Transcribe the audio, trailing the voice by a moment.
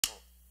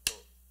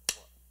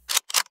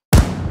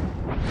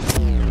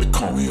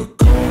call me a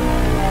god.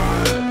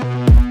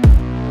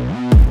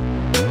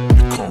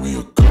 They call me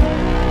a god.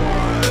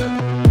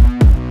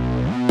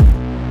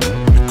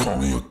 They call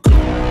me a god.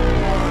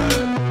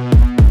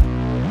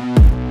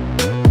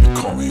 They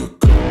call me a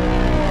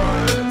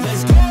god.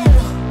 Let's go.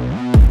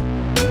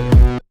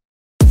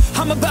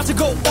 I'm about to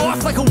go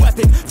off like a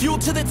weapon. Fuel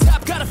to the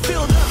top, gotta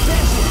feel the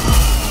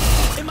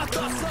passion. In my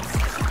thoughts up.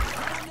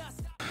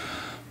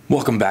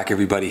 Welcome back,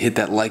 everybody. Hit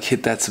that like,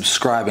 hit that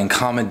subscribe, and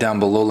comment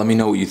down below. Let me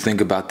know what you think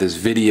about this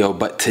video.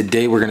 But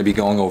today we're going to be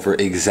going over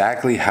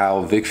exactly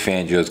how Vic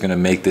Fangio is going to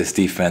make this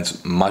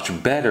defense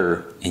much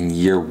better in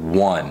year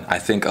one. I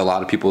think a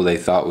lot of people, they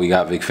thought we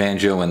got Vic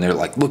Fangio and they're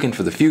like looking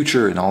for the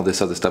future and all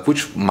this other stuff,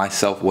 which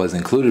myself was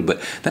included.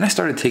 But then I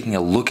started taking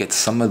a look at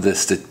some of the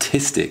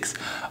statistics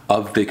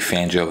of Vic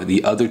Fangio,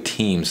 the other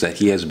teams that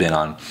he has been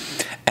on,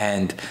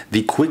 and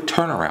the quick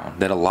turnaround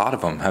that a lot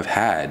of them have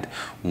had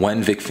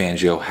when Vic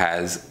Fangio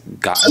has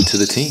gotten to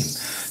the team.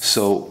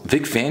 So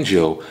Vic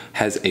Fangio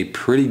has a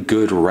pretty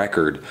good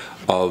record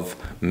of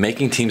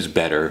making teams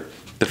better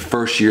the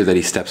first year that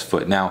he steps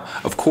foot. Now,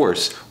 of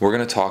course, we're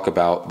going to talk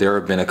about, there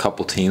have been a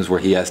couple teams where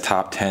he has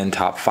top 10,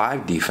 top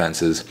 5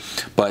 defenses,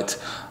 but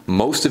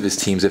most of his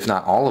teams, if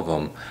not all of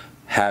them,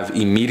 have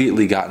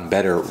immediately gotten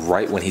better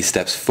right when he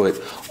steps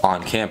foot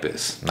on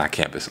campus, not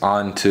campus,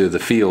 onto the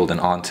field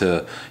and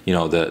onto, you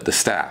know, the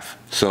staff.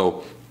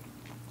 So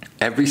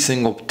every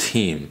single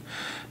team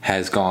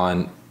has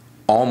gone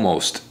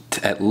almost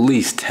at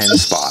least 10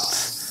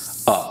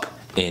 spots up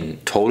in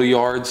total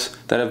yards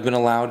that have been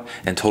allowed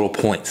and total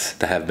points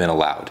that have been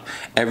allowed.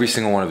 Every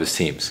single one of his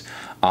teams.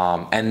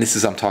 And this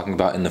is, I'm talking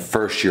about in the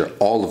first year,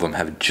 all of them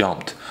have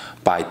jumped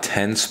by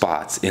 10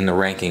 spots in the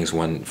rankings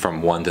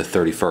from 1 to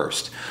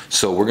 31st.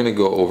 So we're gonna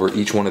go over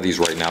each one of these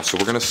right now. So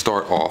we're gonna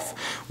start off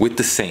with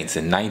the Saints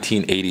in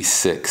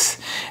 1986.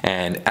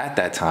 And at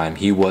that time,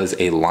 he was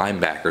a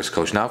linebackers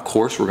coach. Now, of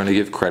course, we're gonna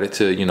give credit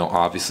to, you know,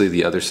 obviously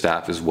the other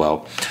staff as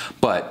well.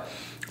 But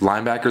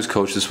linebackers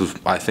coach, this was,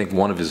 I think,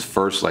 one of his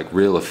first like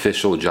real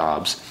official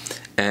jobs.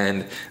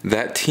 And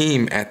that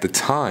team at the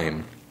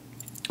time,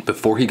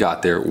 before he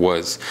got there,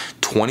 was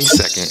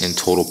 22nd in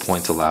total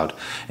points allowed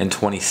and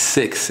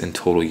 26th in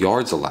total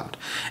yards allowed.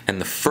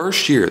 And the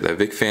first year that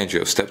Vic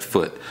Fangio stepped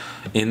foot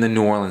in the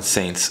New Orleans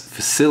Saints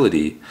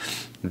facility,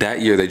 that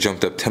year they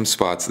jumped up 10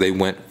 spots. They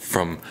went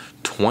from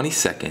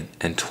 22nd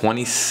and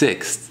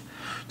 26th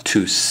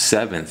to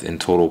 7th in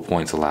total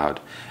points allowed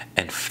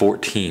and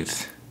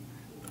 14th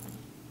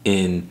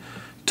in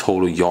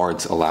total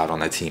yards allowed on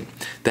that team.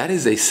 That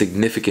is a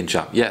significant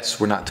jump. Yes,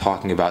 we're not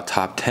talking about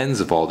top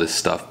 10s of all this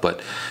stuff,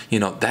 but you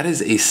know, that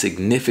is a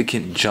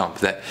significant jump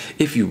that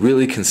if you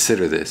really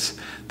consider this,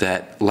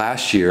 that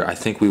last year I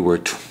think we were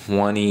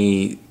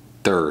 23rd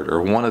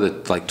or one of the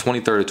like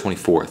 23rd or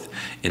 24th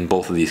in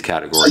both of these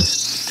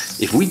categories.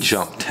 If we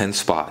jump 10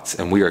 spots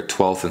and we are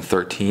 12th and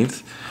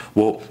 13th,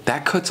 well,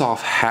 that cuts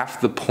off half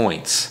the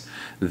points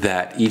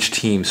that each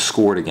team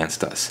scored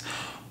against us,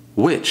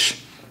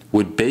 which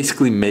would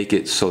basically make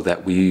it so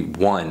that we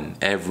won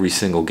every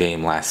single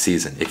game last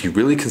season. If you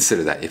really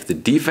consider that, if the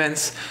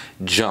defense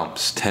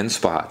jumps 10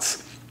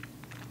 spots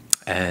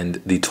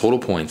and the total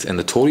points and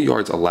the total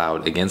yards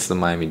allowed against the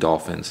Miami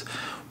Dolphins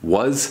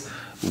was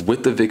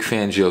with the Vic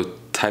Fangio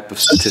type of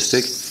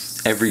statistic,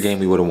 every game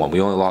we would have won. We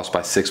only lost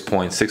by 6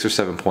 points, 6 or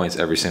 7 points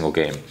every single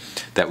game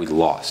that we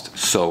lost.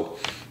 So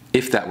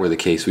if that were the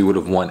case, we would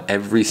have won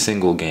every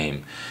single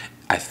game,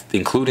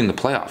 including the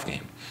playoff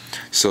game.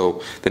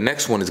 So the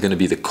next one is going to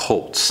be the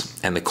Colts.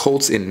 And the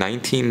Colts in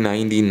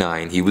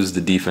 1999, he was the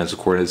defensive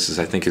coordinator. This is,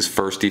 I think, his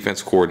first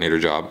defensive coordinator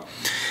job.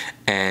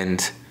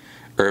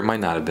 Or it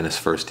might not have been his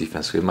first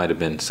defense. It might have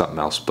been something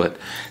else. But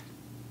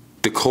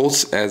the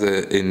Colts,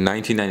 in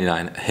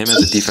 1999, him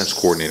as a defense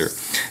coordinator,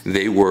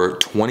 they were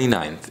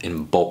 29th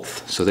in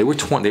both. So they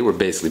were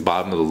basically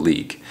bottom of the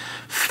league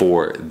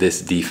for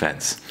this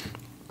defense.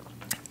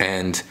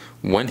 And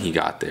when he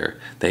got there,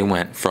 they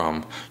went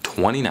from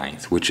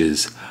 29th, which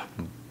is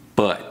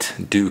but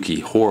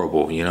dookie,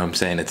 horrible, you know what I'm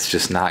saying? It's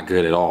just not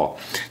good at all,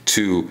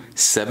 to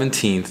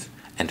 17th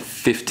and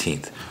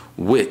 15th,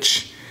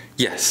 which,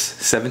 yes,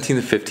 17th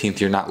and 15th,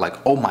 you're not like,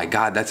 oh my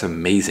God, that's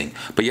amazing.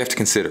 But you have to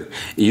consider,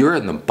 you're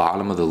in the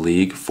bottom of the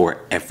league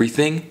for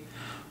everything.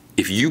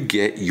 If you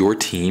get your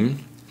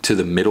team to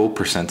the middle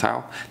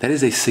percentile, that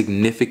is a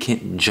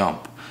significant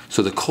jump.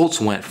 So the Colts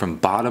went from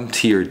bottom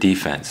tier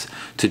defense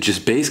to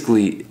just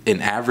basically an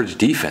average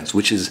defense,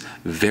 which is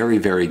very,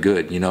 very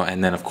good, you know.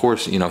 And then of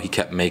course, you know, he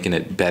kept making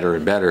it better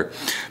and better.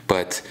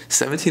 But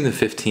 17th and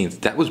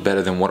 15th, that was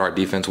better than what our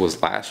defense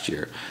was last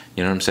year.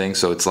 You know what I'm saying?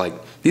 So it's like,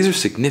 these are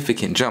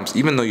significant jumps,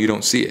 even though you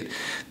don't see it.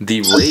 The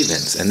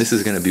Ravens, and this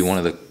is going to be one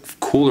of the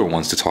cooler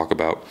ones to talk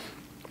about,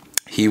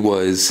 he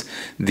was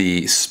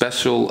the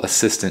special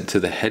assistant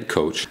to the head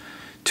coach.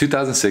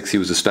 2006, he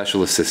was a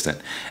special assistant.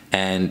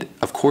 And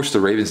of course, the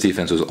Ravens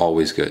defense was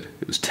always good.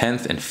 It was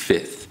 10th and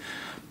 5th.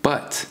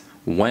 But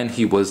when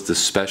he was the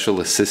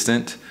special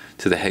assistant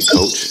to the head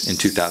coach in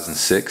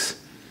 2006,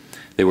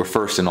 they were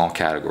first in all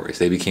categories.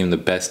 They became the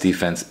best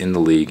defense in the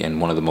league and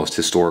one of the most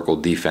historical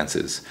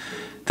defenses.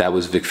 that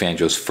was Vic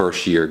Fangio's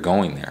first year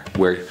going there,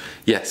 where,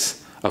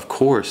 yes, of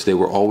course, they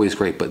were always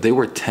great, but they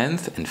were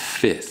 10th and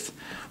 5th,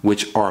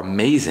 which are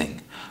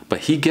amazing.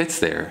 But he gets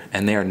there,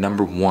 and they are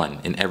number 1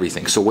 in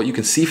everything. So what you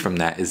can see from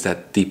that is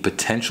that the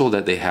potential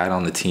that they had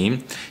on the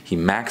team, he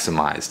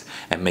maximized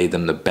and made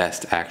them the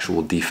best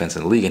actual defense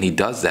in the league. And he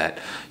does that,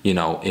 you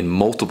know, in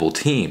multiple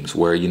teams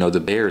where, you know,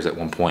 the Bears at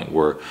one point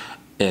were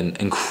an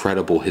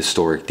incredible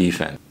historic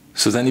defense.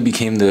 So then he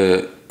became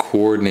the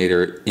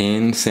coordinator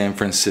in San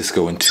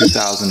Francisco in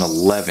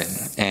 2011,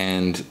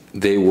 and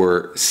they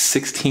were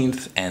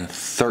 16th and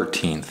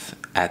 13th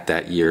at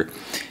that year.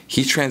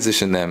 He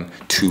transitioned them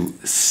to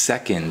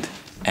 2nd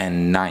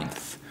and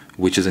 9th,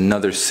 which is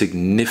another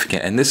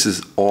significant, and this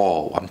is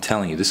all, I'm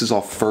telling you, this is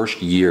all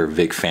first year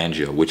Vic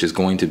Fangio, which is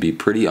going to be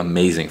pretty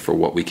amazing for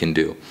what we can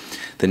do.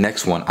 The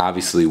next one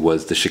obviously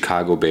was the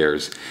Chicago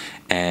Bears,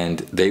 and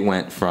they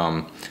went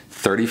from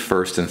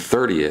 31st and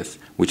 30th,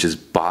 which is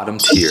bottom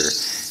tier,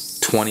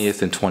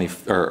 20th and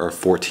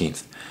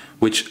 14th,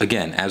 which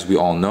again, as we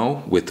all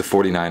know, with the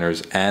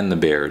 49ers and the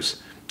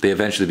Bears, they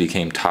eventually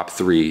became top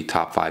 3,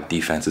 top 5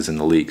 defenses in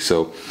the league.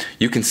 So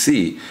you can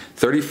see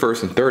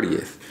 31st and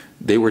 30th,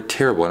 they were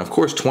terrible. And of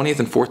course, 20th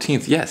and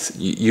 14th, yes,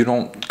 you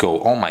don't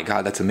go, oh my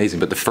God, that's amazing.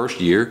 But the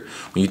first year,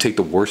 when you take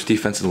the worst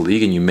defense in the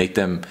league and you make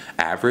them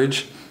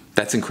average,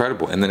 that's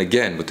incredible. And then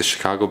again, with the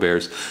Chicago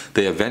Bears,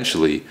 they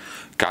eventually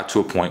got to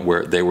a point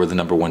where they were the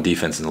number 1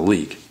 defense in the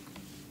league.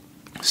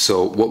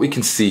 So what we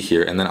can see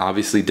here, and then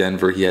obviously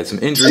Denver, he had some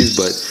injuries,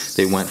 but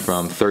they went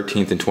from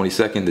 13th and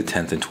 22nd to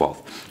 10th and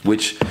 12th,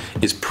 which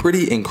is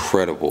pretty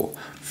incredible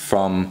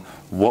from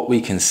what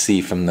we can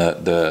see from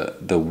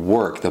the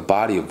work, the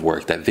body of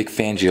work that Vic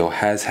Fangio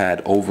has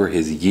had over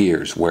his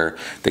years, where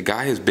the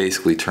guy has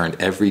basically turned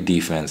every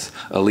defense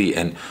elite.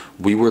 And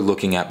we were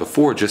looking at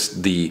before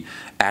just the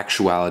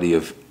actuality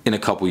of, in a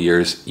couple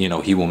years, you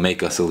know, he will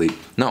make us elite.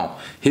 No,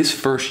 his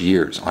first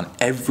years on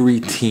every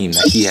team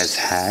that he has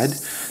had,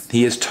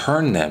 he has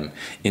turned them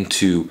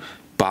into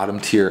bottom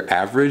tier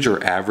average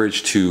or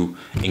average to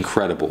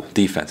incredible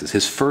defenses.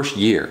 His first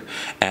year.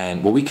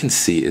 And what we can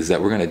see is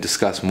that we're going to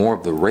discuss more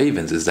of the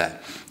Ravens, is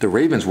that the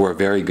Ravens were a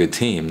very good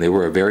team. They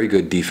were a very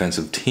good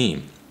defensive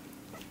team.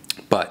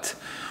 But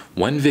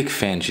when Vic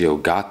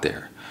Fangio got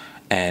there,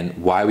 and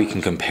why we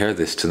can compare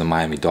this to the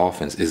Miami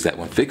Dolphins, is that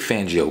when Vic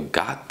Fangio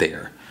got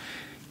there,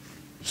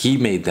 he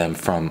made them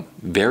from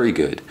very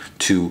good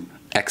to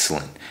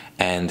excellent.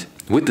 And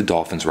with the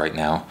Dolphins right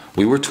now,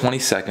 we were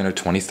 22nd or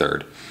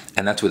 23rd,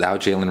 and that's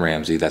without Jalen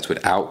Ramsey, that's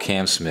without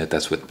Cam Smith,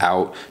 that's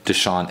without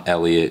Deshaun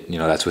Elliott, you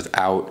know, that's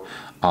without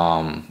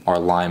our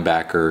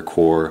linebacker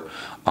core.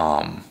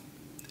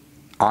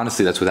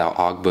 Honestly, that's without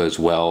Ogba as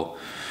well.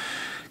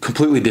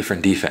 Completely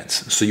different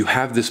defense. So you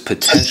have this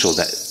potential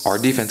that our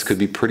defense could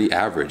be pretty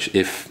average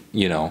if,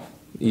 you know,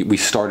 we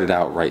started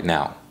out right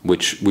now,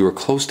 which we were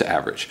close to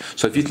average.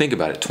 So if you think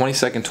about it,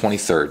 22nd,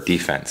 23rd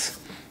defense,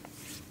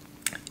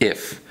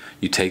 if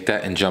you take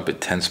that and jump it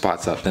 10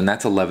 spots up, then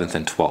that's 11th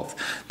and 12th.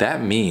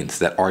 That means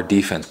that our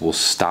defense will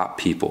stop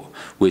people,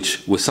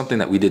 which was something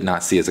that we did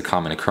not see as a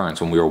common occurrence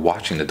when we were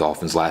watching the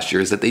Dolphins last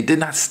year, is that they did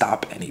not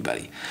stop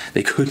anybody.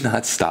 They could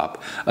not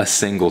stop a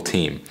single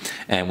team.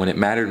 And when it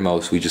mattered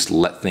most, we just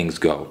let things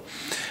go.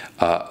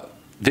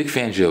 Vic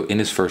Fangio, in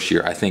his first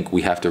year, I think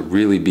we have to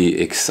really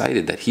be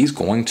excited that he's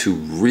going to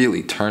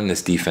really turn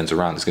this defense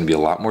around. There's going to be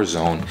a lot more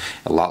zone,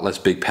 a lot less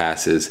big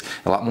passes,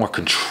 a lot more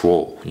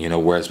control, you know,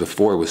 whereas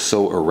before it was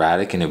so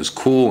erratic and it was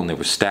cool and there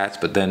were stats,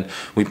 but then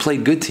we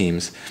played good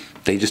teams.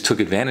 They just took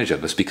advantage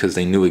of us because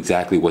they knew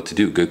exactly what to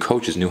do. Good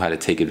coaches knew how to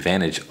take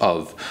advantage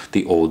of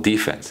the old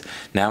defense.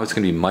 Now it's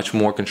going to be much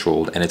more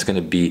controlled, and it's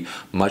going to be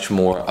much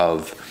more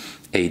of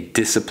a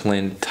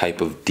disciplined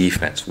type of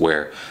defense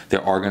where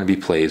there are going to be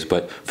plays,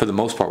 but for the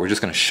most part, we're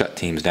just going to shut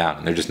teams down,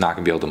 and they're just not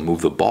going to be able to move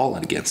the ball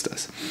against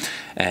us.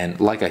 And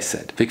like I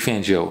said, Vic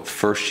Fangio,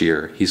 first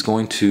year, he's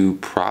going to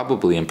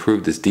probably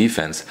improve this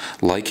defense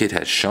like it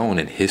has shown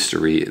in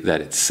history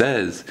that it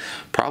says,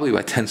 probably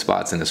by 10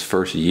 spots in his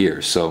first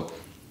year. So,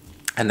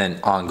 and then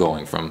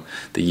ongoing from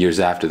the years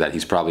after that,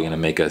 he's probably going to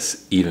make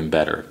us even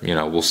better. You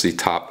know, we'll see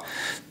top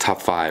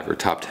 5 or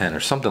top 10 or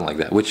something like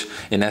that, which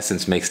in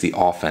essence makes the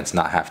offense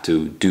not have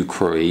to do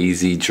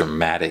crazy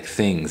dramatic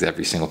things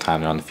every single time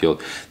they're on the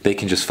field. They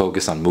can just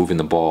focus on moving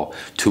the ball.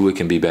 Tua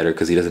can be better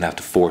because he doesn't have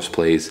to force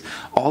plays.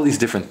 All these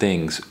different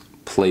things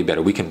play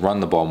better. We can run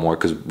the ball more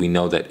because we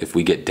know that if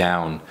we get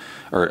down,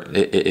 or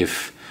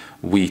if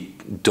we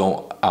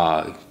don't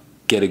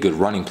get a good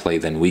running play,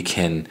 then we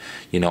can,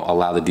 you know,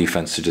 allow the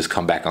defense to just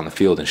come back on the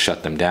field and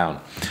shut them down.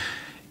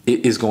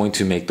 It is going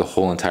to make the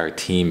whole entire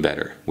team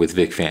better with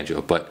Vic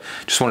Fangio. But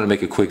just wanted to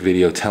make a quick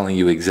video telling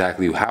you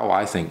exactly how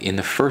I think in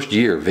the first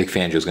year Vic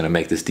Fangio is going to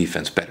make this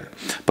defense better.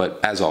 But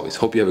as always,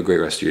 hope you have a great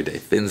rest of your day.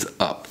 Fins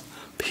up.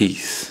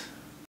 Peace.